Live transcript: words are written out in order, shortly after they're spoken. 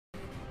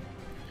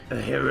A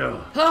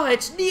hero. Oh,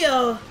 it's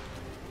Nioh!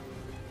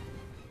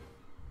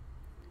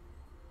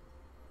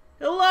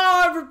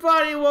 Hello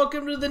everybody,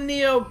 welcome to the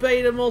Nioh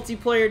beta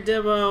multiplayer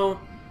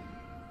demo.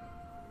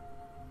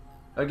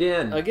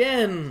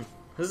 Again!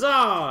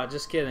 Huzzah!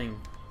 Just kidding.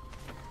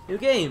 New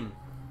game.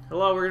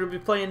 Hello, we're going to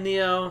be playing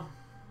Nioh.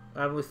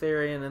 I'm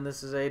Lutherian and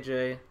this is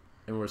AJ.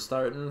 And we're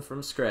starting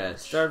from scratch.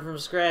 Started from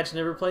scratch,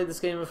 never played this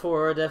game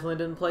before, definitely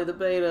didn't play the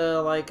beta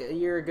like a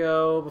year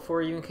ago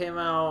before it even came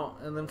out,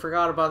 and then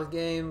forgot about the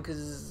game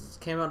because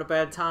it came out at a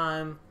bad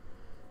time.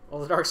 All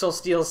the Dark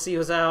Souls DLC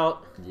was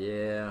out.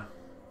 Yeah.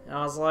 And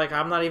I was like,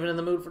 I'm not even in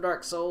the mood for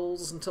Dark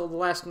Souls until the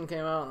last one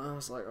came out, and I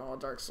was like, oh,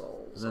 Dark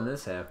Souls. And then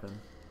this happened.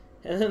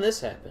 And then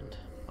this happened.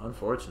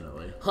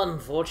 Unfortunately.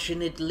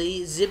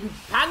 Unfortunately,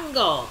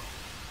 Zimpango!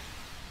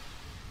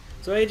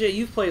 So AJ,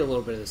 you've played a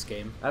little bit of this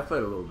game. I've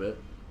played a little bit.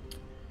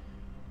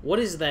 What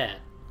is that?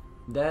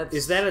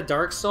 Is that a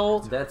Dark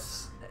Soul?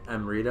 That's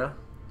Amrita.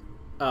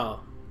 Oh.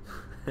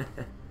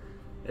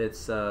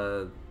 It's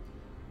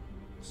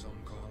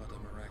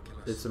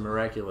It's a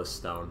miraculous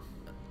stone.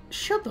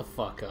 Shut the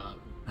fuck up.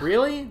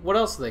 Really? What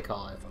else do they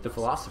call it? The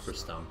Philosopher's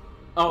Stone.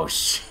 Oh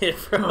shit,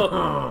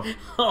 bro.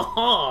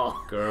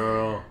 Oh.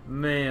 Girl.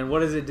 Man, what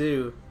does it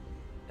do?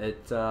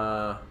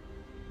 I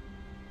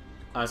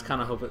was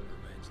kind of hoping...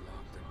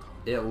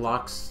 It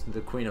locks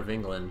the Queen of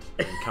England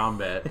in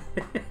combat.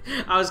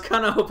 I was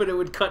kind of hoping it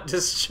would cut to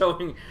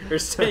showing or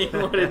saying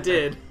what it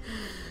did.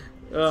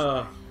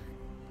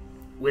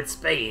 With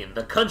Spain,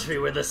 the country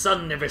where the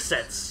sun never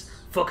sets,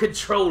 for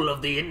control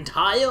of the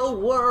entire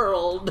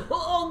world.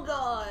 Oh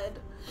god.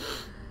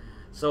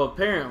 So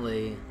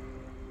apparently,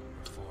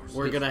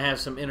 we're gonna have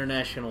some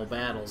international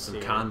battles Some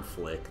here.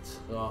 conflict.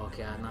 Oh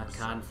god, not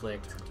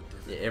conflict.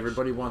 Yeah,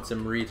 everybody wants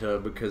Amrita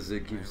because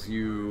it gives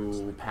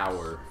you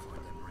power.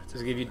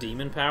 Does it give you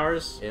demon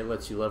powers? It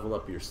lets you level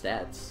up your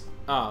stats.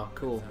 Oh,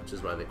 cool. Which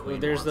is why the Queen Well,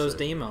 there's wants those it.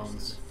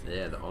 demons.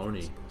 Yeah, the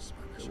Oni.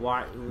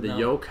 Why? The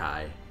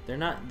yokai. They're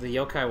not the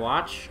Yokai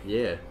Watch?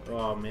 Yeah.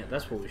 Oh man,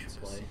 that's what we should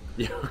play.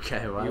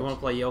 Yokai Watch. You want to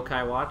play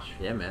Yokai Watch?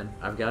 Yeah, man.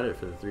 I've got it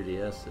for the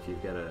 3DS if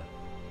you've got a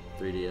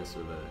 3DS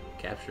with a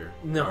capture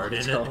No, card I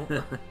in don't.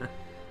 it.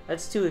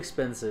 That's too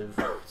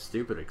expensive.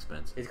 Stupid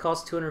expensive. It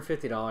costs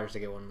 $250 to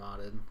get one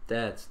modded.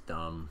 That's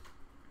dumb.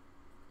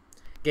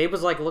 Gabe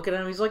was like looking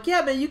at him, he's like,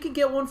 yeah, man, you can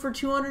get one for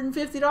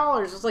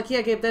 $250. It's like,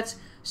 yeah, Gabe, that's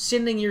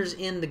sending yours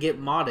in to get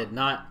modded,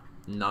 not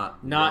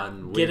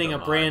getting a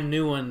brand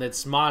new one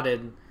that's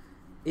modded.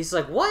 He's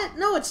like, what?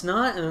 No, it's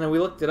not. And then we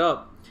looked it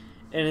up,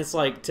 and it's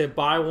like, to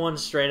buy one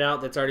straight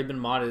out that's already been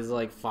modded is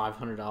like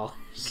 $500.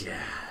 Yeah.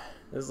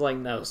 It's like,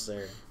 no,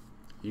 sir.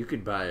 You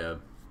could buy a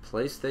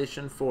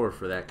PlayStation 4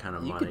 for that kind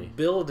of money. You could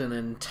build an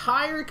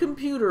entire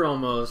computer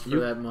almost for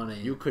that money.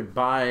 You could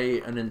buy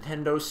a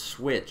Nintendo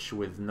Switch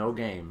with no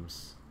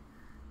games.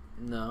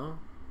 No.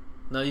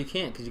 No, you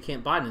can't, because you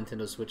can't buy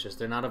Nintendo Switches.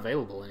 They're not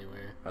available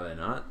anywhere. Are they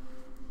not?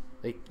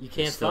 You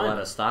can't still find out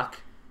of stock?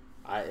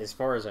 As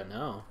far as I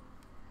know.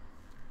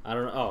 I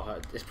don't know.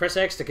 Oh, press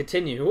X to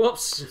continue.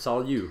 Whoops. It's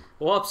all you.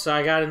 Whoops,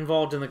 I got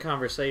involved in the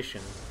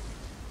conversation.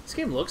 This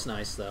game looks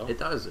nice, though. It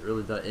does. It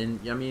really does. And,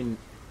 I mean,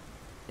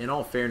 in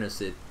all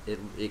fairness, it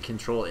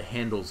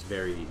handles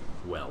very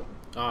well.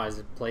 Oh,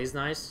 it plays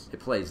nice?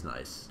 It plays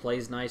nice.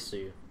 Plays nice to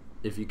you.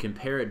 If you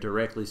compare it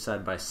directly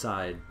side by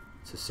side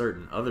to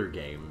certain other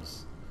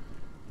games,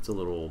 it's a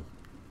little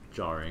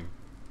jarring.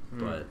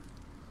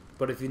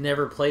 But if you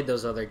never played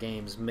those other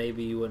games,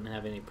 maybe you wouldn't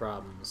have any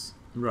problems.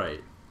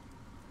 Right.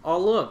 Oh,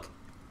 look.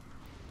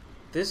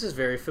 This is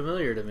very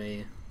familiar to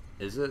me.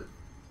 Is it?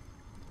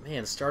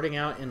 Man, starting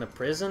out in a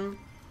prison?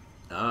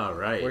 Oh,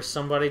 right. Where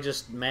somebody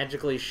just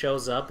magically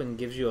shows up and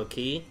gives you a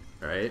key?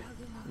 Right.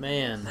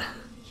 Man.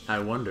 I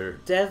wonder.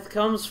 Death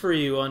comes for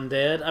you,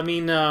 undead. I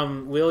mean,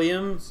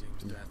 William.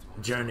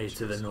 Journey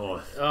to the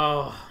north.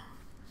 Oh.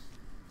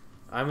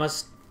 I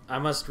must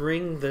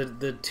ring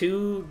the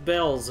two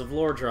bells of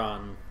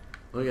Lordran.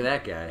 Look at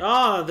that guy.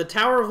 Ah, the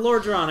Tower of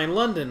Lordran in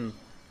London.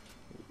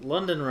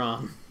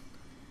 London-ron.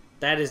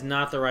 That is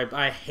not the right...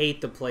 I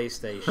hate the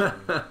PlayStation.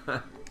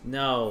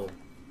 No.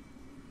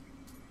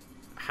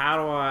 How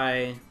do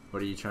I...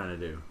 What are you trying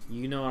to do?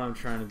 You know what I'm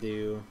trying to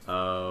do.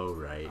 Oh,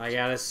 right. I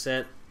gotta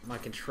set my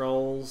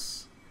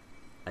controls.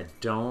 I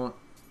don't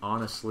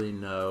honestly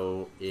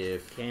know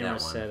if Camera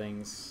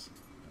settings.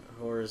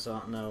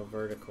 Horizontal, no,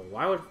 vertical.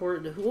 Why would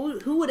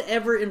who would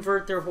ever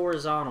invert their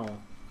horizontal?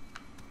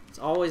 It's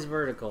always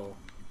vertical.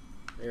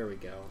 There we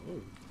go.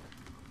 Ooh.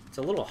 It's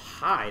a little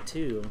high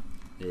too.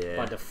 Yeah.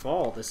 By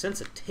default, the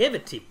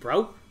sensitivity,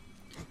 bro.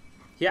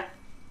 Yeah.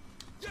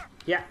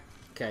 Yeah.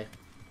 Okay.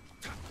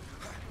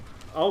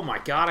 Oh my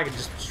god, I can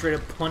just straight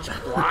up punch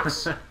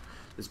blocks.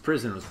 This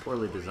prison was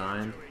poorly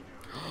designed.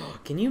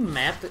 Can you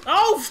map it?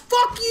 Oh,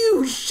 fuck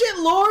you, shit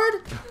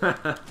lord!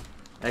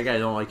 That guy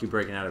don't like you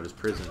breaking out of his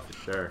prison for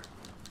sure.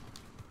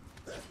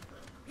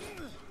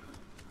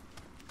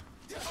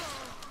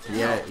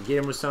 Yeah, get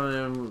him with some of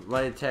them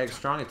light attacks,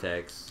 strong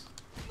attacks.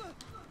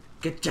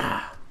 Good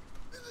job.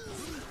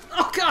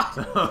 Oh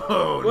god!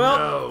 Oh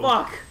well, no.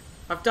 fuck.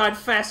 I've died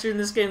faster in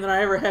this game than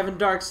I ever have in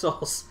Dark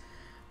Souls.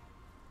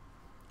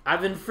 I've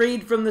been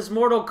freed from this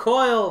mortal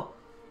coil.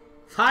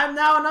 I'm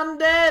now an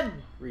undead.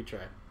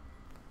 Retry.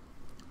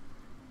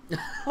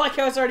 Like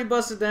how it's already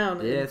busted down.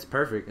 Yeah, it's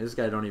perfect. This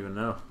guy don't even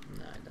know.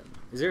 Nah, I don't.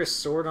 Is there a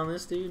sword on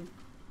this dude?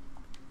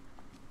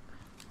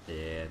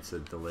 Yeah, it's a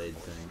delayed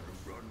thing.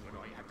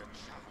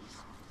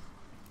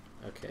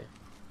 Okay.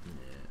 Yeah.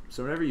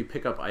 So whenever you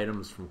pick up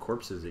items from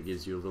corpses, it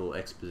gives you a little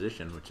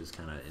exposition, which is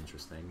kind of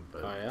interesting.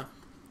 But oh yeah.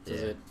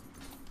 Yeah.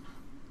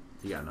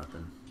 You got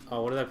nothing.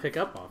 Oh, what did I pick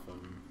up off of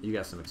him? You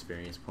got some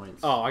experience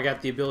points. Oh, I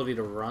got the ability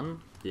to run?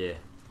 Yeah.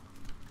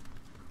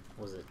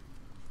 What was it?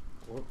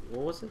 What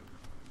was it?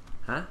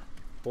 Huh?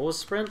 What was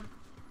sprint?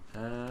 I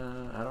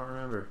don't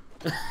remember.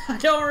 I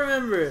don't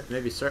remember.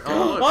 Maybe start.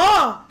 Oh, look.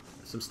 Oh!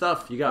 Some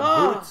stuff. You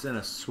got boots and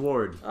a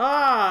sword.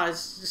 I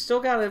still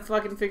gotta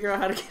fucking figure out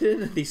how to get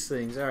into these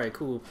things. Alright,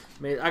 cool.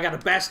 I got a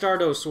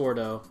Bastardo sword,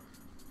 though.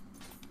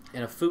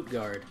 And a foot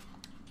guard.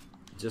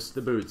 Just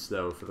the boots,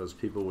 though, for those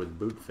people with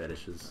boot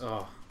fetishes.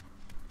 Oh.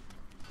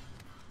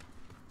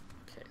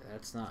 Okay,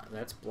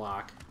 that's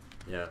block.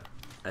 Yeah.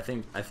 I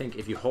think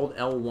if you hold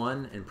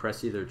L1 and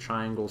press either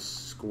triangle,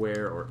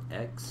 square, or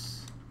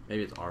X,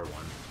 maybe it's R1.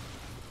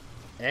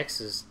 X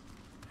is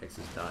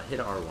dot. Hit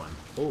R1.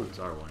 Oh, what does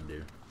R1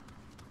 do?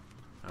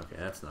 Okay,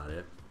 that's not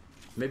it.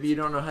 Maybe you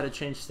don't know how to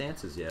change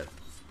stances yet.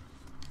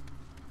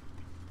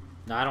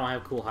 No, I don't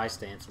have cool high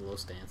stance and low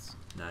stance.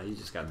 Nah, you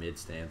just got mid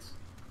stance.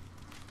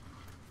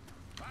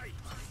 Hey,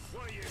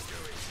 what are you doing?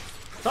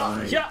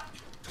 Oh, yeah.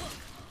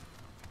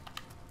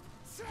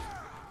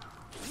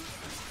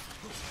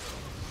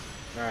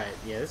 All right,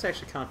 yeah, this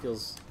actually kind of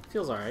feels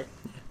all right.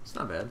 Yeah, it's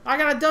not bad. I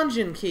got a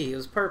dungeon key. It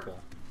was purple.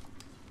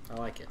 I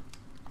like it.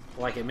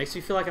 It makes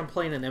me feel like I'm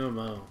playing an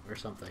MMO or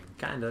something.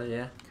 Kinda,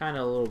 yeah.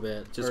 Kinda a little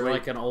bit. Just or wait.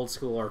 like an old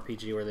school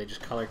RPG where they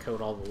just color code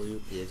all the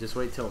loot. Yeah, just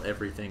wait till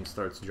everything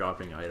starts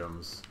dropping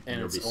items, and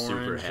you'll it's be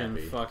super orange happy. and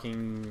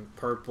fucking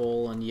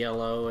purple and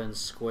yellow and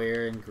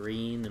square and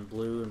green and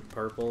blue and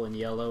purple and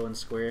yellow and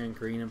square and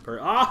green and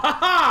purple. Ah ha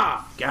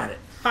ha! Got it.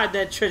 Hide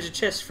that treasure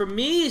chest from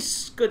me,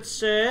 good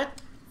sir.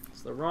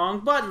 It's the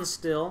wrong button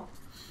still.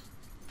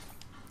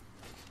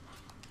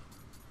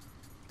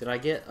 Did I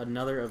get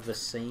another of the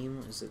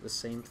same? Is it the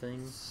same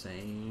thing?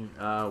 Same.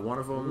 One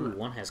of them. Ooh,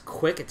 one has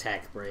quick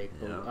attack break.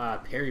 Yeah.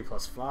 Parry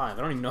 +5. I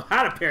don't even know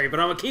how to parry,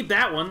 but I'm gonna keep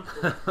that one.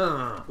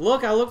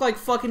 Look, I look like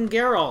fucking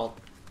Geralt.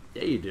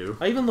 Yeah, you do.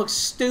 I even look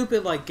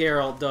stupid like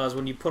Geralt does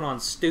when you put on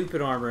stupid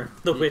armor in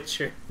The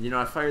Witcher. You know,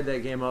 I fired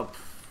that game up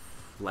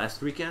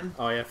last weekend.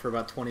 Oh yeah, for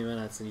about 20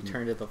 minutes, and you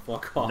turned it the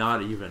fuck off.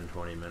 Not even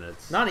 20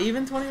 minutes. Not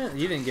even 20 minutes?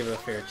 You didn't give it a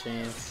fair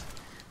chance.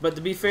 But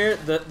to be fair,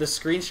 the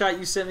screenshot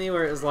you sent me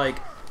where it was like,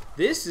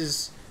 this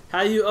is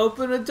how you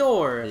open a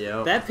door.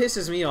 Yep. That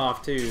pisses me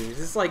off too.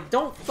 It's like,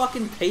 don't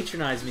fucking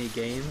patronize me,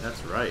 game. That's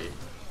right.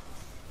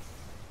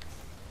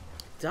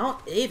 Don't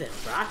even,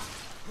 bro.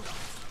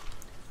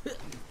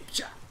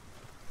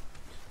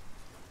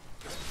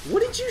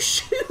 What did you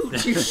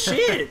shoot? You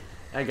shit.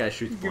 That guy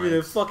shoots Give me the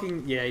blanks.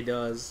 fucking... Yeah, he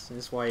does.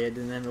 That's why he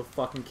didn't have no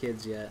fucking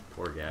kids yet.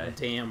 Poor guy.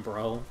 Damn,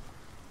 bro.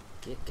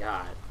 Good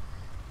God.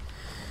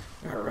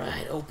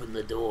 Alright, open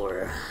the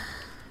door.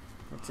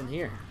 What's in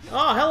here?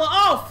 Oh, hello!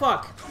 Oh,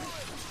 fuck!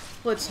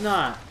 Let's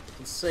not.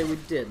 Let's say we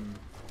didn't.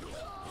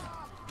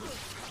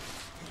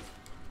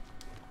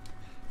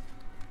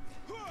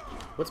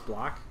 What's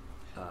block?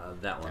 That one.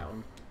 That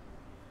one.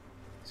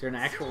 Is there an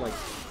actual, like,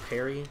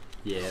 parry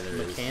Yeah, there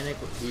is. mechanic?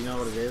 Do you know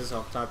what it is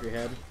off the top of your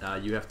head?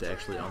 You have to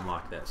actually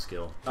unlock that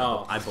skill.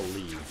 Oh. I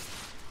believe.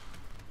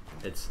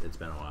 It's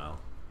been a while.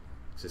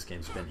 This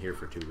game's been here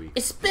for 2 weeks.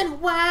 It's been a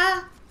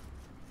while!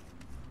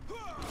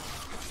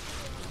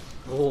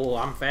 Oh,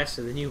 I'm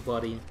faster than you,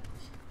 buddy.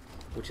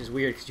 Which is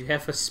weird, because you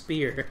have a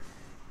spear.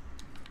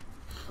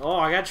 Oh,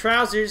 I got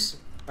trousers!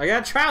 I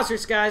got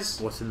trousers, guys!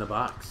 What's in the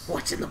box?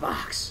 What's in the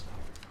box?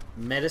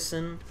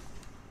 Medicine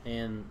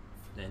and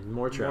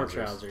more trousers.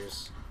 more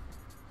trousers.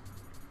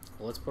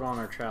 Well, let's put on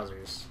our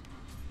trousers.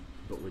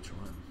 But which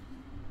one?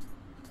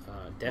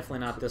 Definitely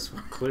not this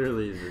one.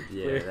 Clearly,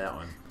 yeah, that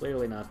one.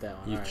 Clearly not that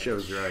one. You All right,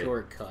 chose right.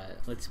 Shortcut.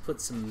 Let's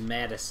put some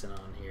medicine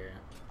on here.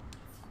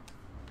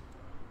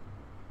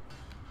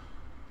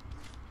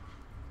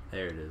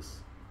 There it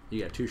is.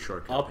 You got 2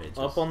 shortcut pages.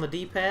 Up on the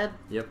D-pad?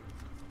 Yep.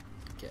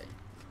 Okay.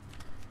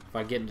 If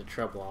I get into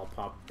trouble, I'll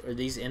pop... Are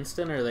these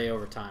instant or are they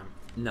over time?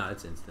 No,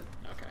 it's instant.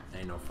 Okay.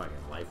 Ain't no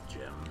fucking life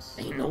gems.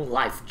 Ain't no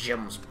life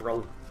gems,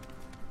 bro.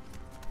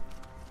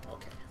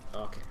 Okay.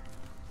 Okay.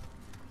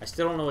 I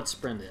still don't know what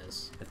sprint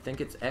is. I think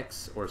it's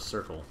X or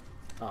circle.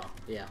 Oh,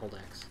 yeah, hold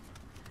X.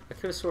 I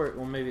could have swore...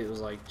 Well, maybe it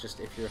was like just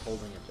if you're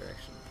holding a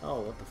direction.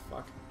 Oh, what the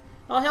fuck?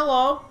 Oh,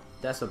 hello!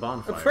 That's a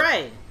bonfire. A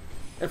prey!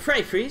 A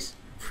prey, priest!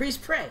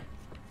 Priest pray!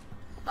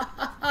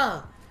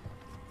 Alright.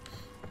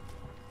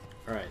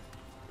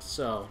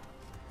 So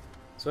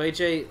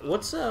AJ,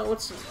 what's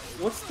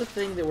the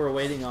thing that we're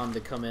waiting on to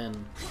come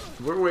in?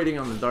 We're waiting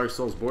on the Dark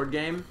Souls board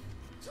game.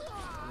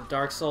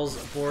 Dark Souls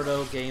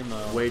Bordeaux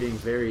Game-O. Waiting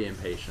very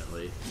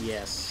impatiently.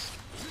 Yes.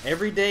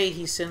 Every day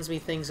he sends me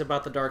things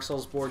about the Dark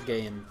Souls board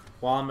game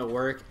while I'm at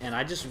work, and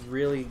I just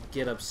really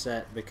get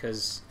upset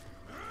because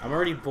I'm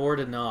already bored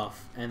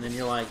enough, and then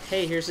you're like,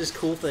 hey, here's this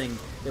cool thing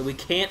that we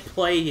can't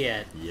play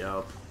yet.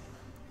 Yup.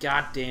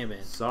 God damn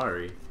it.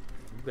 Sorry.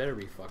 You better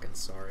be fucking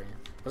sorry.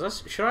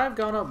 Should I have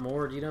gone up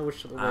more? Do you know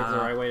which way the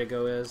right way to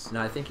go is?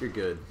 No, I think you're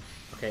good.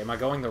 Okay, am I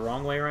going the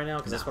wrong way right now?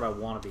 Because that's what I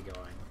want to be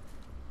going.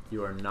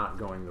 You are not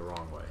going the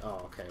wrong way.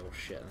 Oh, okay. Well,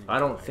 shit. I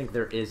don't think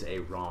there is a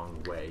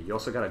wrong way. You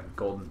also got a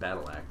golden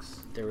battle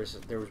axe. There was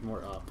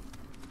more up.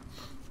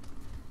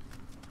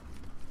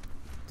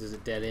 Does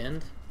it dead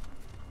end?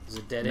 Does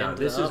it dead end? No,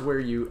 this is where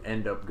you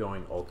end up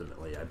going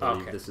ultimately. I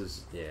believe this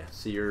is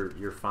So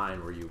you're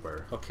fine where you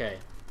were. Okay.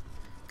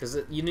 Because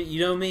you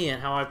know me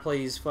and how I play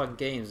these fucking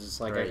games.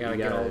 It's like I gotta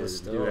get all this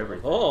stuff. Do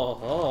everything.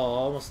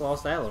 Almost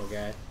lost that little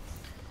guy.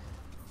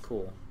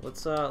 Cool.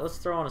 Let's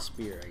throw on a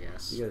spear, I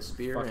guess. You got a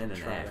spear and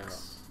an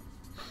axe.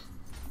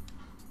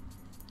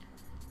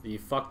 You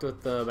fucked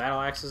with the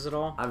battle axes at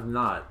all? I've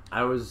not.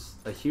 I was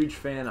a huge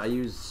fan. I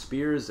used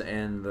spears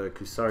and the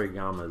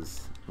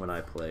Kusarigamas when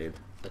I played.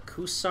 The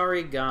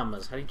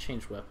Kusarigamas. How do you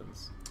change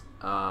weapons?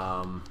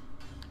 R2.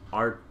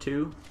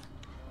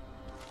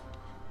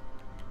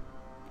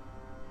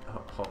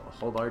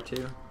 Hold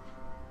R2.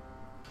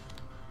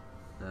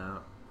 No.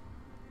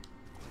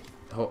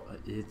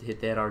 Hit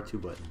that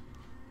R2 button.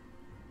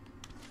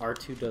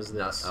 R2 does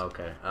this. No,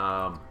 okay.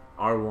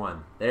 R1.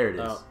 There it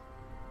is. Oh.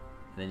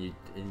 And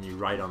then you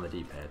right on the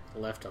D-pad.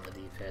 Left on the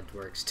D-pad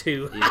works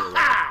too. Either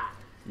way.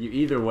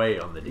 Either way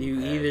on the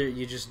D-pad.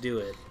 You just do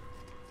it.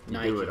 You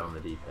do it on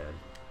the D-pad.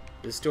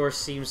 This door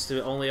seems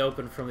to only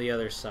open from the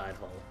other side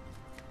hole.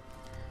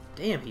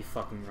 Damn, he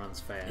fucking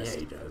runs fast. Yeah,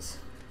 he does.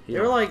 They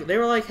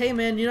were like, hey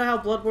man, you know how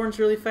Bloodborne's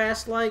really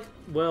fast? Like,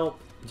 well,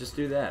 just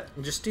do that.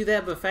 Just do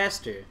that, but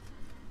faster.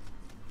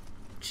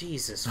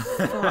 Jesus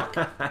fuck.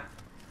 I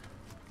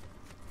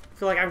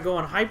feel like I'm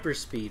going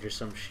hyperspeed or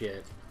some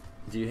shit.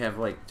 Do you have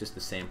like just a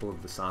sample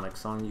of the Sonic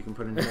song you can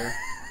put in there?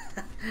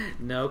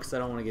 No, because I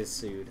don't want to get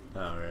sued.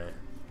 Oh right.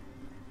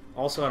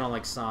 Also, I don't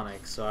like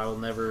Sonic, so I will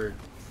never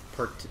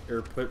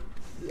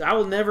I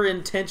will never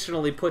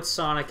intentionally put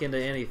Sonic into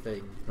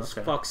anything. Just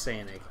fuck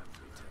Sonic.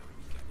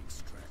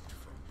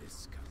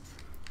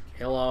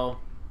 Hello.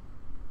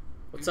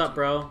 What's up,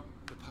 bro?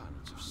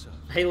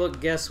 Hey, look,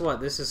 guess what?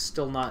 This is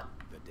still not...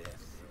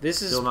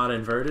 This is... Still not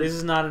inverted? This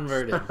is not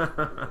inverted.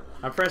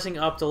 I'm pressing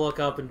up to look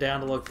up and down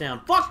to look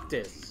down. Fuck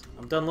this!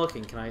 I'm done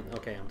looking. Can I...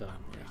 Okay, I'm done.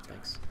 Yeah,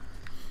 thanks.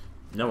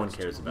 No one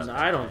cares about that.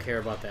 I don't care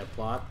about that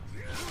plot.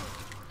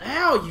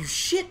 Ow, you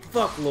shit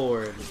fuck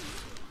lord!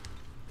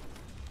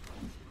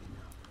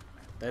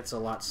 That's a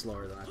lot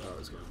slower than I thought it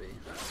was going to be.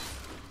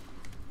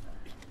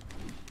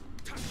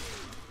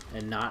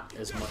 And not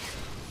as much...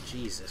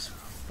 Jesus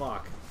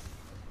fuck.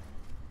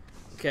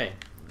 Okay,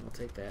 I'll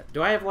take that.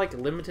 Do I have like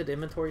limited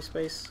inventory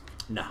space?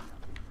 No.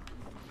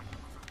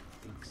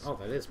 Oh,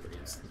 that is pretty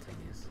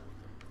instantaneous.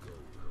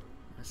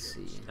 Let's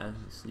see.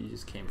 So you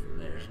just came from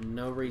there. There's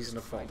no reason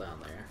to fall down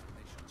there.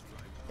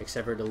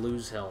 Except for to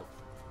lose health.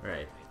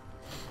 Right.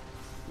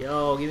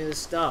 Yo, give me the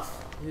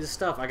stuff. Give me the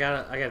stuff. I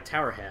got a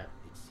tower hat.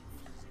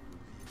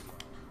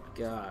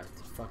 God,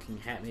 fucking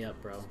hat me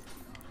up, bro.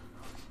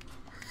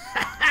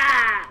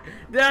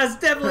 That's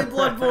definitely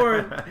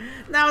Bloodborne.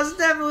 Now it's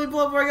definitely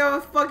Bloodborne. I got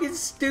a fucking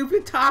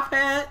stupid top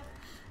hat.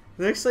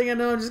 Next thing I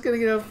know, I'm just gonna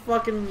get a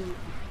fucking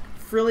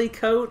frilly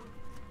coat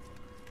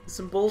with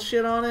some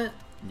bullshit on it.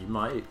 You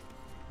might.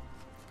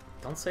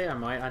 Don't say I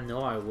might. I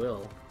know I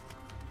will.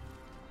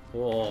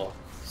 Whoa.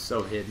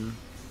 So hidden.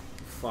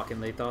 Fucking,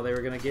 they thought they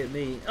were gonna get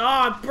me. Oh,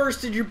 I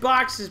bursted your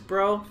boxes,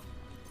 bro.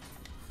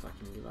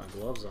 Fucking get my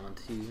gloves on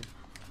too.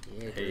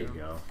 Yeah, there you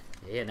go.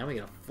 Yeah, now we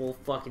got a full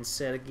fucking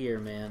set of gear,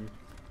 man.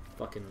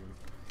 Fucking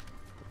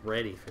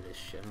ready for this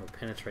shit. I'm gonna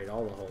penetrate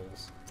all the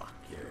holes. Fuck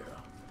yeah.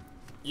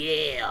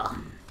 Yeah!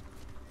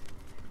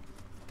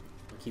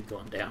 I'll keep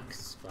going down,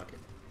 cause fucking...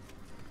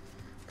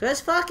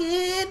 Cause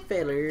fucking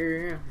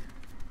filler!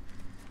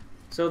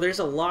 So there's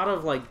a lot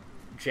of, like,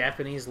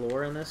 Japanese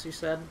lore in this, you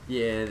said?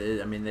 Yeah,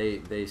 I mean,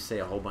 they say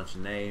a whole bunch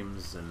of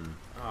names, and...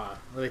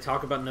 They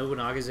talk about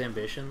Nobunaga's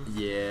ambition?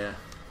 Yeah.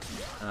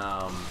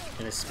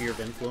 And his sphere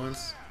of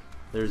influence?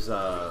 There's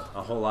a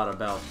whole lot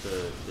about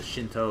the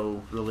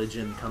Shinto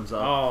religion comes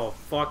up. Oh,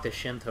 fuck the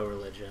Shinto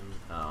religion.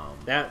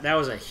 That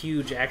was a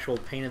huge actual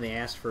pain in the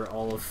ass for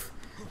all of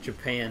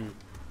Japan.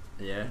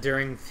 Yeah.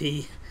 During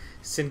the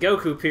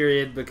Sengoku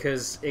period,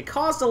 because it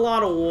caused a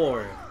lot of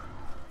war.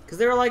 Because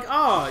they were like,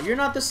 oh, you're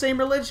not the same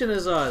religion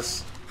as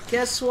us.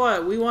 Guess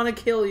what? We want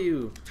to kill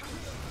you.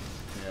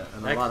 Yeah,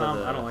 and I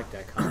don't like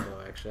that combo,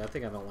 actually. I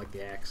think I don't like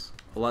the axe.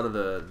 A lot of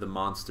the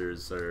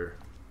monsters are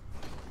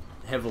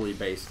heavily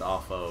based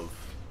off of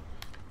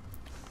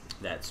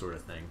that sort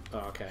of thing.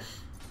 Oh, okay.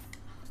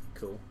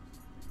 Cool.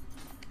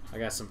 I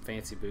got some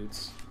fancy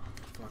boots.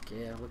 Fuck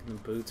yeah, look at them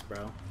boots,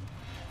 bro.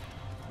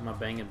 My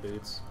banging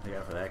boots. I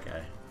got for that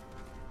guy.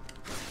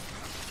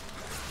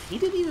 He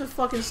didn't even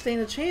fucking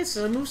stand a chance.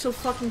 I move so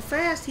fucking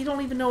fast, he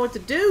don't even know what to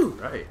do.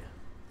 Right.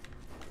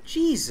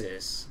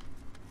 Jesus.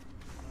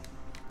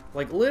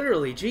 Like,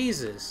 literally,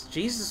 Jesus.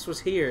 Jesus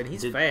was here, and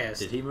he's fast.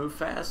 Did he move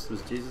fast?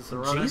 Was Jesus a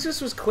runner?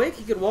 Jesus was quick.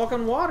 He could walk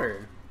on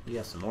water. You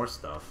got some more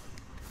stuff.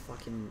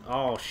 Fucking...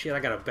 Oh, shit, I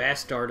got a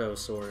Bastardo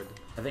sword.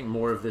 I think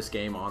more of this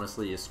game,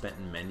 honestly, is spent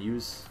in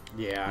menus.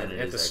 Yeah,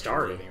 at the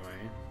start,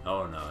 anyway.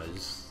 Oh, no, it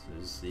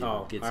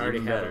gets I already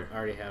even better. I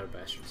already had a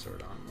Bastard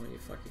sword on. What are you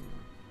fucking...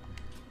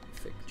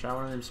 Try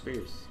one of them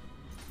spears.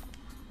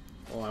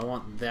 Oh, I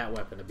want that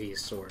weapon to be a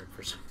sword.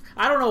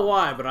 I don't know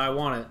why, but I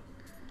want it.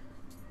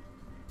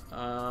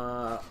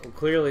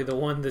 Clearly the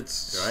one that's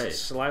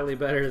slightly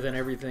better than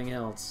everything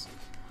else.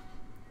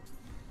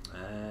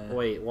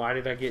 Wait, why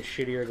did I get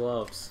shittier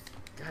gloves?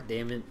 God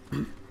damn it.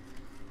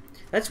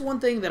 That's one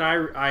thing that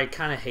I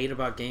kind of hate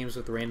about games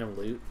with random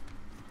loot.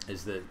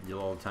 Is that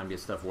you'll all the time get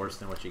stuff worse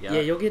than what you got?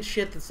 Yeah, you'll get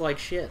shit that's like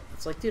shit.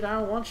 It's like, dude, I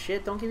don't want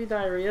shit. Don't give me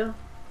diarrhea.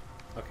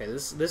 Okay,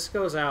 this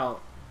goes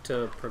out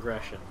to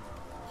progression.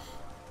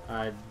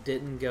 I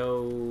didn't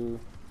go...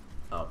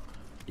 Up.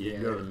 You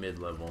didn't go to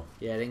mid-level.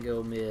 Yeah, I didn't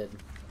go mid.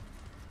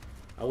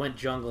 I went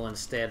jungle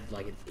instead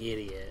like an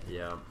idiot.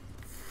 Yeah.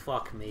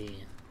 Fuck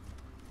me.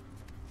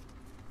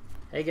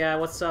 Hey guy,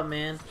 what's up,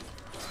 man?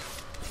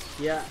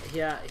 Yeah.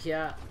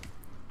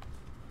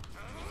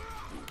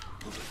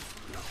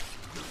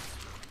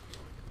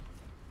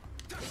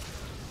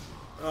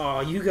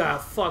 Oh, you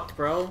got fucked,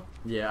 bro.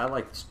 Yeah, I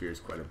like the spears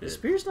quite a bit. The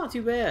spear's not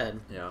too bad.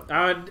 Yeah.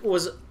 I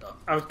was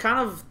kind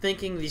of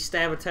thinking the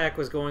stab attack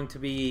was going to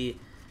be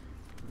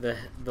the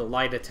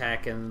light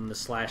attack and the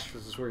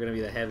slashes were going to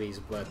be the heavies,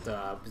 but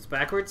it's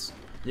backwards.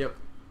 Yep.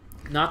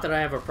 Not that I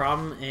have a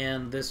problem,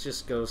 and this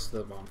just goes to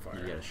the bonfire.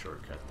 You got a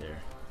shortcut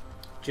there.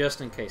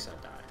 Just in case I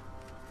die.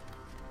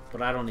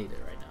 But I don't need it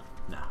right now.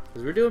 Nah.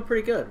 Because we're doing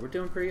pretty good. You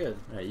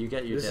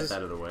got your death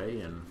out of the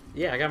way, and...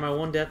 Yeah, I got my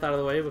one death out of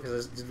the way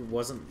because it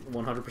wasn't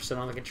 100%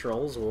 on the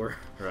controls or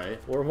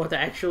what to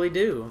actually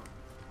do.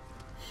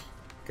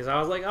 Because I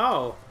was like,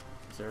 oh.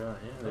 Is there yeah,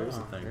 there's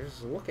the thing.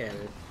 There's look at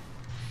it.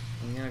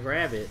 I'm going to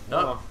grab it.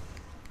 Oh.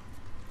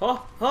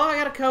 Oh, I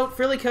got a coat.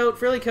 Frilly coat.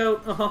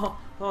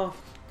 Oh,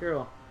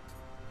 girl.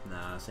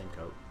 Nah, same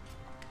coat.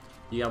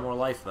 You got more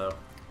life, though.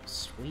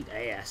 Sweet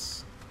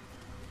ass.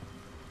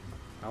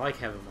 I like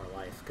having more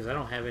life because I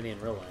don't have any in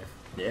real life.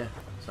 Yeah.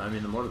 So, I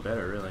mean, the more the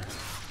better, really.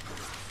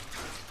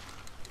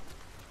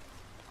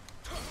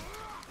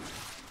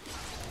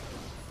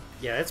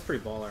 Yeah, that's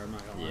pretty baller, I'm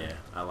not gonna lie. Yeah,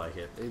 I like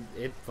it.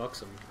 It fucks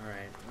them.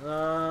 Alright.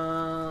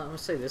 I'm gonna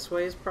say this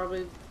way is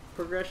probably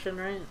progression,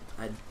 right?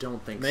 I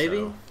don't think Maybe?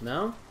 so.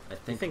 No? I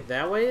think, you think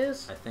that way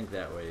is? I think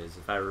that way is.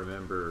 If I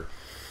remember...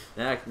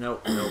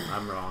 Nope,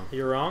 I'm wrong.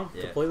 You're wrong?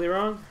 Yeah. Completely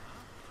wrong?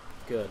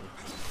 Good.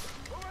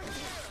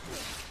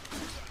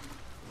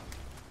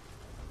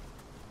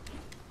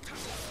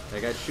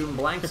 That guy's shooting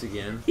blanks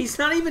again. He's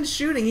not even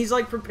shooting. He's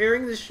like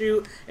preparing to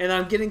shoot, and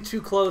I'm getting too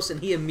close,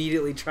 and he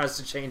immediately tries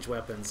to change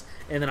weapons,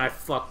 and then I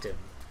fucked him.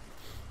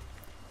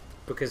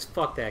 Because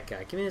fuck that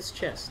guy. Give me his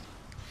chest.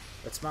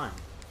 That's mine.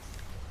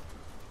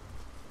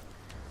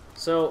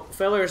 So,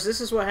 fellers, this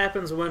is what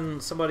happens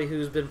when somebody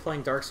who's been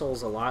playing Dark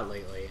Souls a lot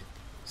lately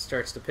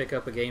starts to pick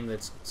up a game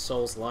that's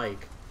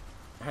Souls-like.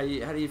 How do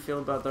you feel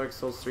about Dark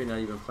Souls 3 now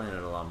you've been playing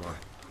it a lot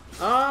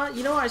more?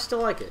 You know, I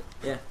still like it.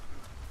 Yeah.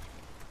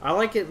 I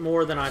like it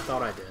more than I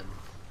thought I did.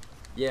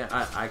 Yeah,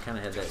 I kind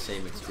of had that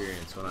same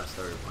experience when I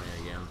started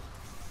playing again.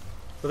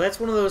 But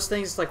that's one of those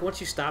things, like, once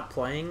you stop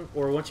playing,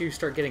 or once you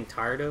start getting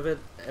tired of it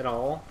at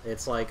all,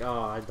 it's like,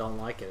 oh, I don't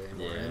like it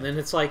anymore. Yeah. And then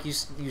it's like, you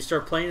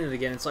start playing it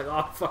again, it's like, oh,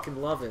 I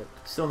fucking love it.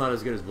 Still not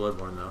as good as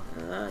Bloodborne,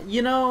 though.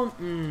 You know,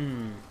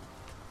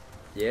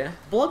 Yeah?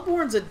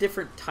 Bloodborne's a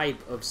different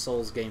type of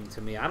Souls game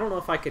to me. I don't know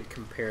if I could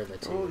compare the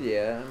two. Oh,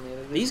 yeah. I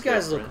mean, these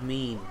guys look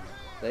mean.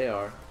 They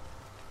are.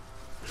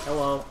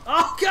 Hello.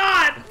 Oh,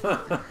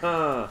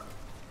 God!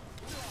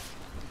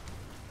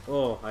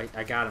 Oh,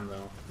 I got him,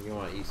 though. You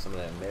want to eat some of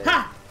that med.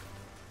 Ha!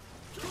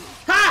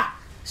 Ha!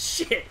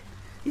 Shit!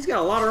 He's got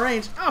a lot of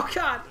range. Oh,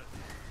 God!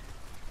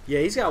 Yeah,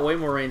 he's got way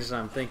more range than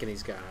I'm thinking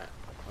he's got.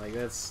 Like,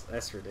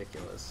 that's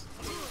ridiculous.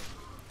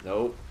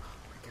 Nope. Oh,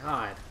 my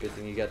God. Good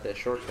thing you got that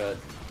shortcut.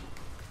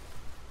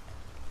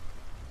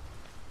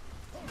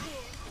 Oh,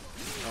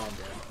 I'm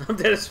dead. I'm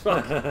dead as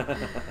fuck.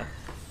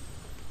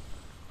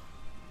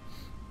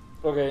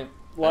 Okay,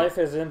 life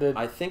has ended.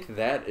 I think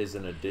that is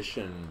an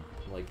addition.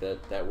 Like,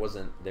 that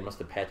wasn't... They must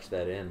have patched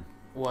that in.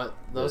 What?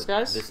 Those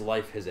guys? This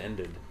life has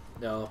ended.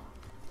 No.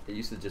 It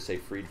used to just say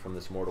freed from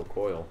this mortal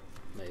coil.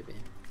 Maybe.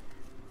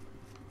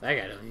 That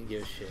guy don't even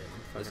give a shit.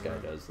 This guy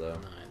does, though. No,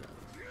 I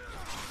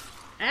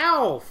don't.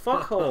 Ow!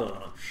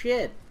 Fuckhole!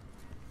 Shit!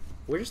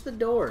 Where's the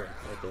door?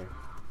 Right there.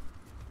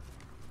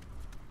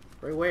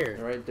 Right where?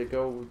 Right to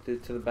go to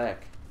the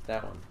back.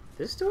 That one.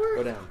 This door?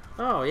 Go down.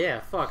 Oh, yeah.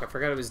 Fuck. I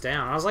forgot it was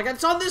down. I was like,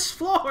 it's on this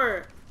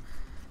floor!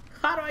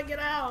 How do I get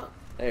out?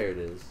 There it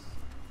is.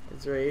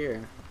 It's right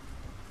here.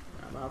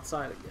 I'm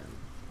outside again.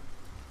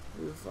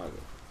 Who the fuck?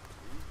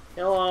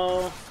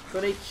 Hello.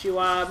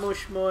 Konnichiwa.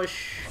 Mush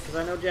mush. Because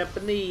I know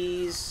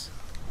Japanese.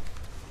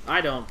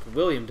 I don't.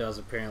 William does,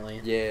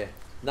 apparently. Yeah.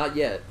 Not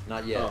yet.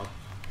 Not yet. Oh.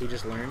 He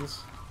just learns?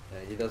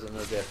 He doesn't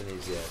know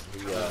Japanese yet.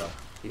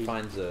 He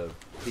finds a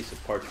piece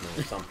of parchment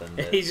or something.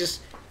 That... He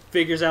just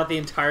figures out the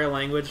entire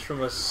language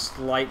from a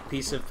slight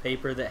piece of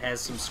paper that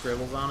has some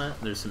scribbles on it.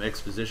 There's some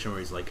exposition where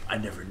he's like, I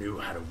never knew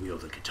how to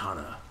wield a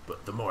katana,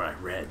 but the more I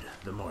read,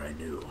 the more I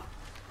knew.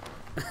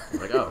 I'm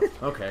like, oh,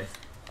 okay.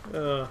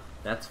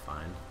 That's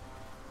fine.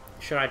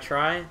 Should I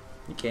try?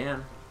 You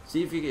can.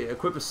 See if you can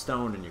equip a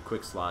stone in your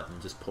quick slot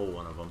and just pull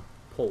one of them.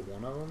 Pull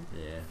one of them?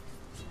 Yeah.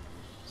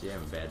 So you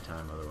have a bad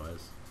time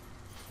otherwise.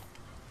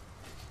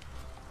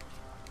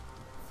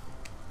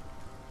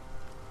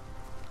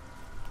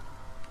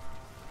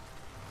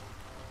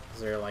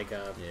 Is there like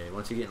a... Yeah,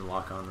 once you get in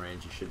lock-on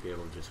range, you should be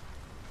able to just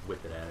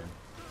whip it at him.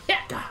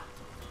 Yeah! Gah!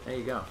 There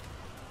you go.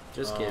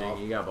 Just kidding,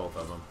 you got both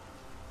of them.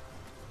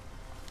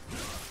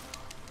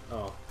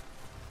 Oh.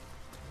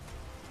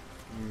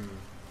 Hmm.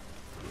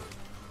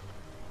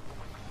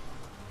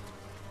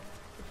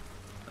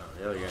 Oh,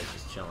 the other guy's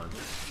just chilling.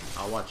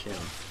 I'll watch him.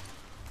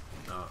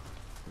 Oh,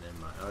 never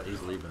mind. Oh,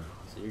 he's leaving.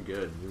 So you're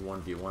good. You're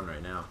 1v1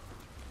 right now.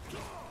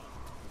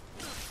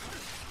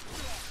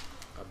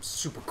 I'm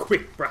super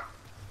quick, bro.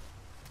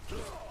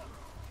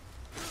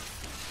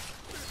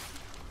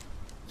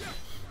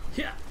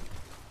 Yeah.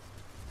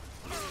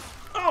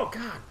 Oh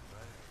god.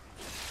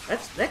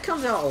 That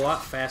comes out a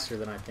lot faster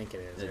than I think it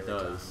is. It every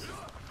does. time.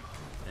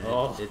 And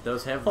Oh. it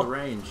does have the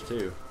range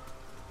too.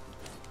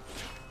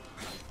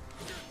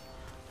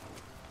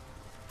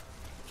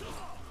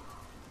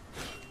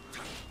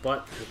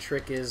 But the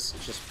trick is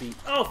just be...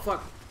 Oh,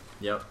 fuck!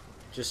 Yep.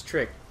 Just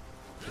trick.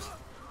 Just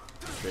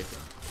trick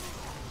them.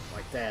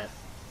 Like that.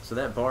 So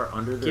that bar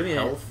under their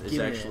health is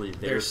actually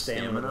their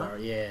stamina. bar,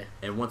 yeah.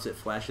 And once it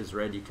flashes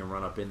red, you can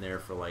run up in there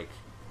for like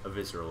a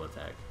visceral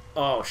attack.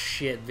 Oh,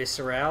 shit.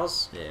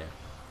 Viscerals? Yeah.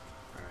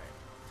 Alright.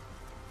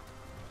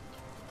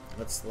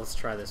 Let's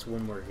try this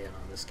one more again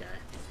on this guy.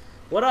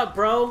 What up,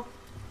 bro?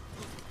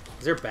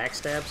 Is there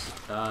backstabs?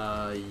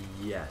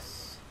 Yes.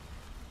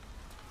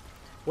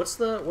 What's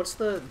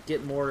the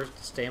get more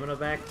stamina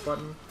back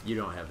button? You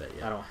don't have that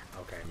yet. I don't.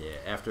 Okay.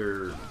 Yeah,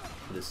 after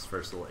this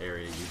first little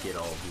area, you get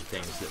all the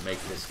things that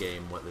make this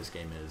game what this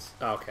game is.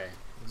 Okay.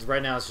 'Cause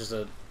right now it's just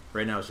a.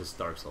 Right now it's just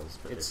Dark Souls,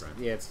 but It's different.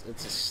 yeah. It's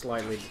a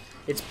slightly.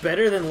 It's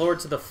better than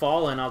Lords of the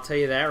Fallen. I'll tell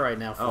you that right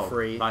now for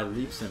free. By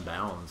leaps and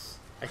bounds.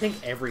 I think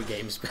every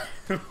game's better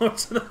than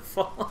Lords of the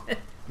Fallen.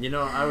 You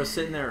know, I was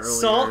sitting there earlier.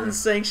 Salt and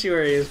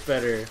Sanctuary is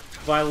better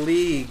by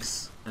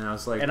leagues. And I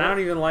was like, And I don't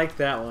even like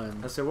that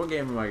one. I said, what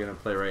game am I going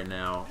to play right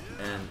now?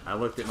 And I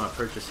looked at my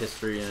purchase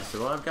history and I said,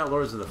 well, I've got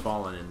Lords of the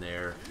Fallen in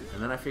there.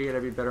 And then I figured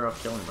I'd be better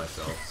off killing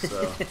myself.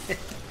 So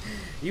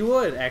You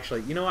would,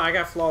 actually. You know what? I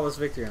got flawless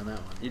victory on that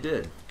one. you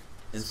did.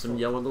 And some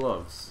yellow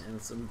gloves. And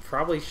some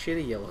probably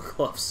shitty yellow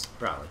gloves.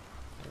 Probably.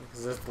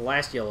 Because the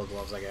last yellow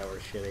gloves I got were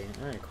shitty.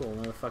 Alright, cool.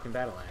 Another fucking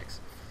battle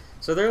axe.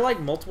 So there are like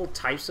multiple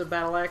types of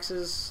battle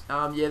axes?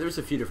 Yeah, there's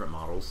a few different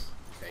models.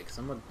 Okay, because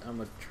I'm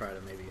gonna try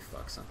to maybe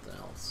fuck something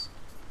else.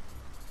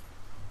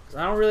 Because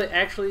I don't really,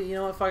 actually, you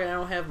know what, fuck it, I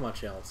don't have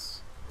much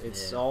else.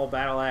 It's all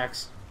battle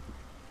axe,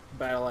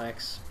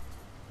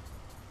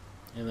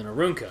 and then a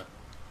runka.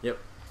 Yep.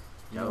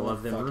 You Gotta know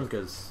love what, them fuck it.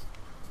 runkas.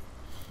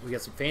 We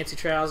got some fancy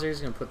trousers,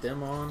 gonna put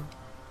them on.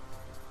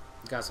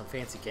 Got some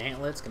fancy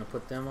gauntlets, gonna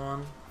put them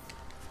on.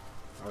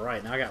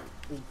 Alright, now I got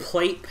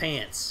plate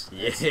pants.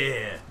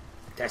 Yeah.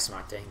 That's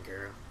my thing,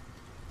 girl.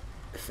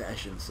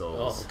 Fashion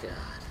Souls. Oh,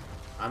 God.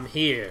 I'm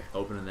here.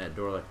 Opening that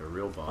door like a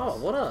real boss.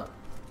 Oh, what up?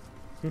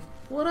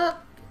 What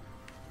up?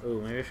 Ooh,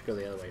 maybe I should go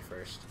the other way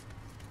first.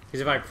 Because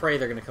if I pray,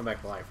 they're gonna come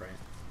back to life, right?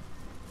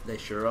 They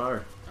sure are.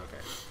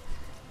 Okay.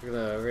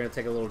 We're gonna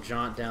take a little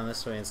jaunt down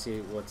this way and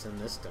see what's in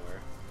this door.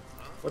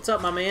 What's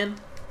up, my man?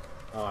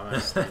 Oh, I'm out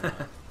of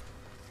stamina.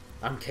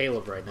 I'm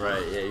Caleb right now.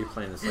 Right, yeah, you're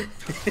playing this like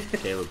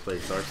Caleb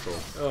plays Dark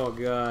Souls. Oh,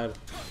 God.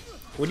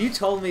 When you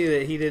told me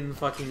that he didn't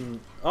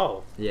fucking...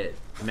 Oh. Yeah,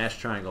 mash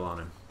triangle on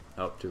him.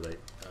 Oh, too late.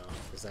 Oh,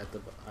 is that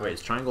the... Wait,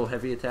 is triangle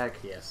heavy attack?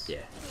 Yes.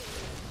 Yeah.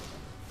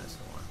 That's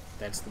the one.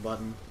 That's the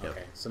button? Yep.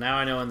 Okay. So now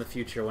I know in the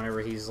future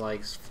whenever he's,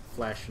 like,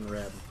 flashing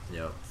red.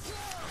 Yep.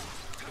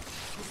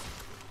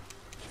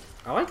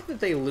 I like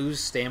that they lose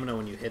stamina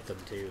when you hit them,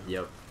 too.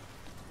 Yep.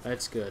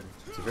 That's good.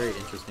 It's a very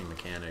interesting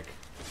mechanic.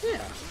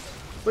 Yeah.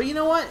 But you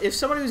know what? If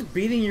somebody was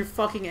beating your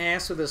fucking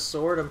ass with a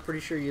sword, I'm pretty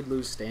sure you'd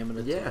lose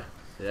stamina, too. Yeah.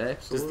 Yeah,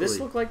 absolutely. Does this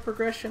look like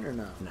progression or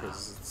no? No,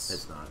 'Cause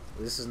it's not.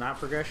 This is not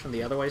progression?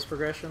 The other way's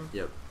progression?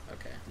 Yep.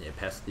 Okay. Yeah,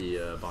 past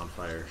the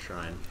bonfire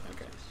shrine.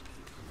 Okay.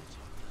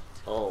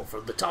 Oh,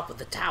 from the top of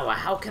the tower,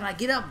 how can I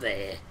get up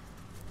there?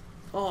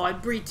 Oh, I'm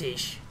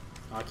British.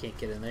 Oh, I can't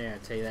get in there, I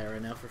tell you that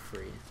right now for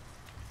free.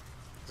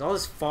 There's all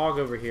this fog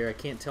over here, I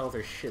can't tell if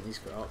there's shit in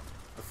these... Oh,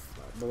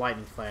 the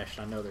lightning flashed,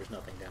 I know there's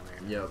nothing down there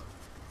now. Yep.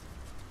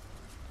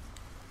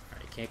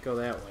 Alright, can't go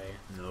that way.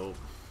 Nope.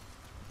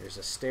 There's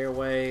a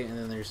stairway, and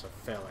then there's a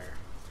feller.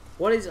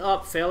 What is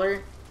up,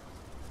 feller?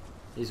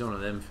 He's one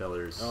of them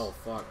fellers. Oh,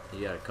 fuck.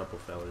 You got a couple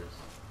fellers.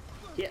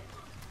 Yeah.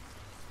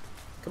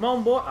 Come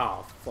on, boy.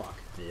 Oh, fuck.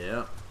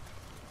 Yep.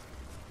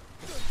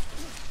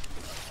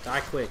 Die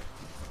quick.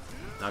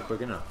 Not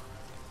quick enough.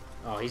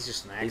 Oh, he's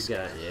just an axe. He's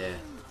got, yeah.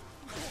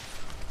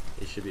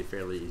 It should be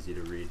fairly easy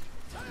to read.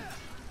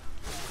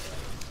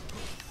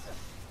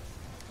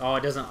 Oh,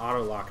 it doesn't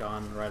auto lock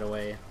on right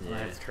away. Yeah. I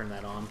have to turn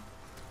that on.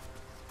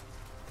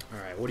 All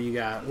right, what do you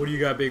got? What do you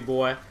got, big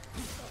boy?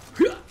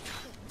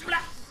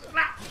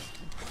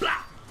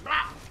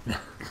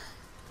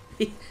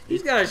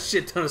 He's got a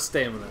shit ton of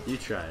stamina. You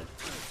tried.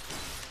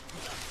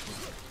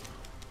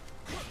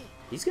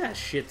 He's got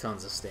shit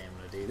tons of stamina,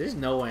 dude. There's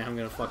no way I'm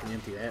gonna fucking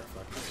empty that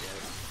fucking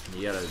shit.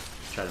 You gotta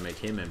try to make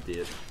him empty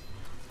it.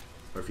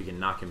 Or if you can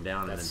knock him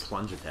down and then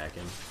plunge attack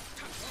him.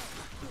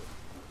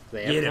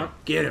 Get him!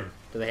 Get him!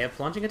 Do they have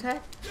plunging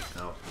attack?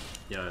 Oh.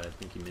 Yeah, I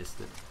think you missed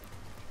it.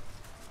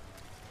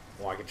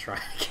 Well, I could try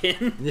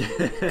again.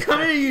 Come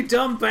here, you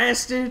dumb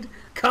bastard!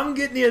 Come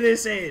get near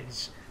this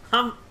edge.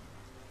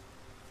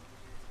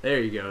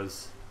 There he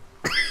goes.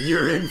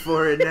 You're in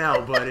for it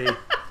now, buddy.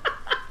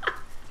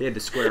 He had to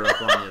square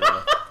up on you,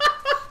 though.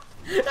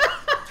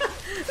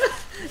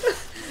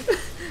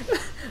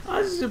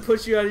 I just gonna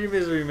put you out of your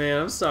misery,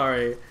 man. I'm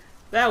sorry.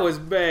 That was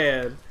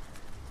bad.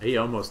 He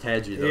almost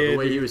had you, though. Yeah, the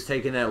way dude. he was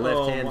taking that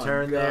left-hand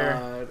turn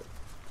there.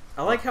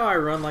 I like how I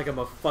run like I'm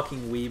a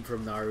fucking weeb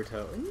from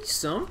Naruto. You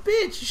son of a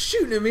bitch, you're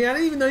shooting at me. I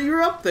didn't even know you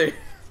were up there.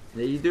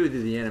 Yeah, you do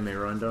the anime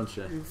run, don't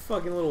you? You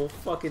fucking little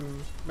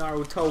fucking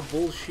Naruto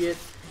bullshit.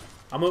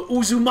 I'm a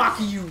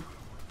Uzumaki you.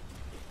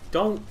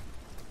 Don't.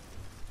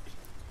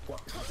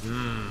 What?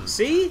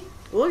 See?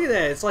 Look at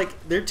that. It's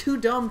like they're too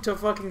dumb to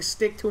fucking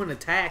stick to an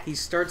attack. He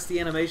starts the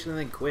animation and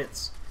then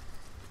quits.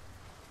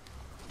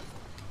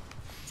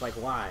 It's like,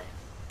 why?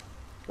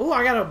 Oh,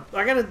 I got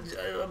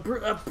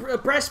a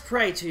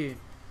breastplate too.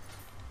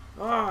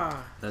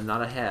 Ah.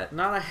 Not a hat.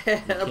 Not a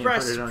hat. You A can't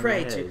breastplate put it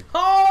on your too. head.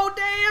 Oh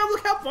damn!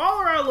 Look how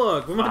baller I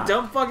look with my Fuck.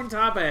 dumb fucking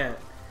top hat.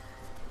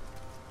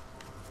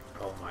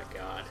 Oh my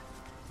god.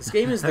 This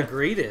game is the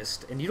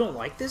greatest, and you don't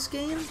like this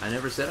game? I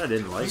never said I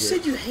didn't like You it.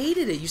 said you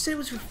hated it. You said it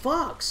was for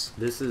fucks.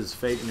 This is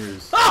fake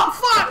news. Oh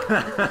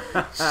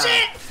fuck!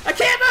 Shit! I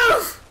can't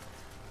move!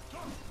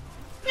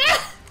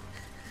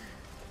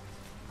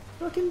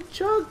 Fucking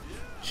chug,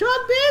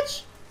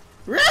 bitch!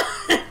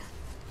 Run!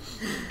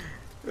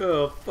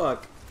 Oh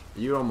fuck!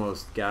 You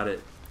almost got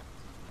it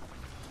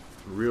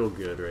real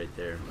good right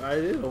there. I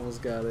did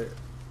almost got it.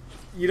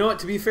 You know what?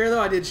 To be fair though,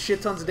 I did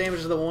shit tons of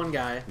damage to the one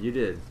guy. You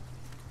did.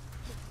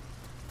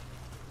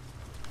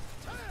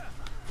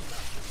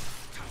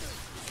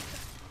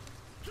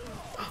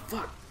 Oh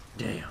fuck!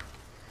 Damn.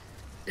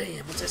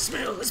 Damn! What's that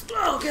smell? It's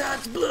blood. God,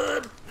 it's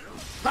blood.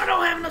 I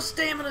don't have enough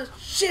stamina.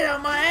 Shit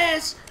out my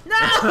ass.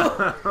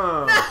 No!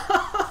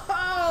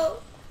 No!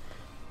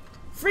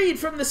 Freed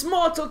from this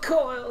mortal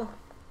coil.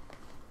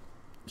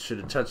 Should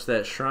have touched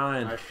that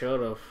shrine. I should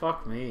have.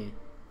 Fuck me.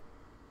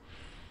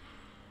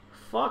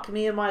 Fuck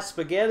me and my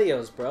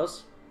SpaghettiOs,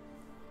 bros.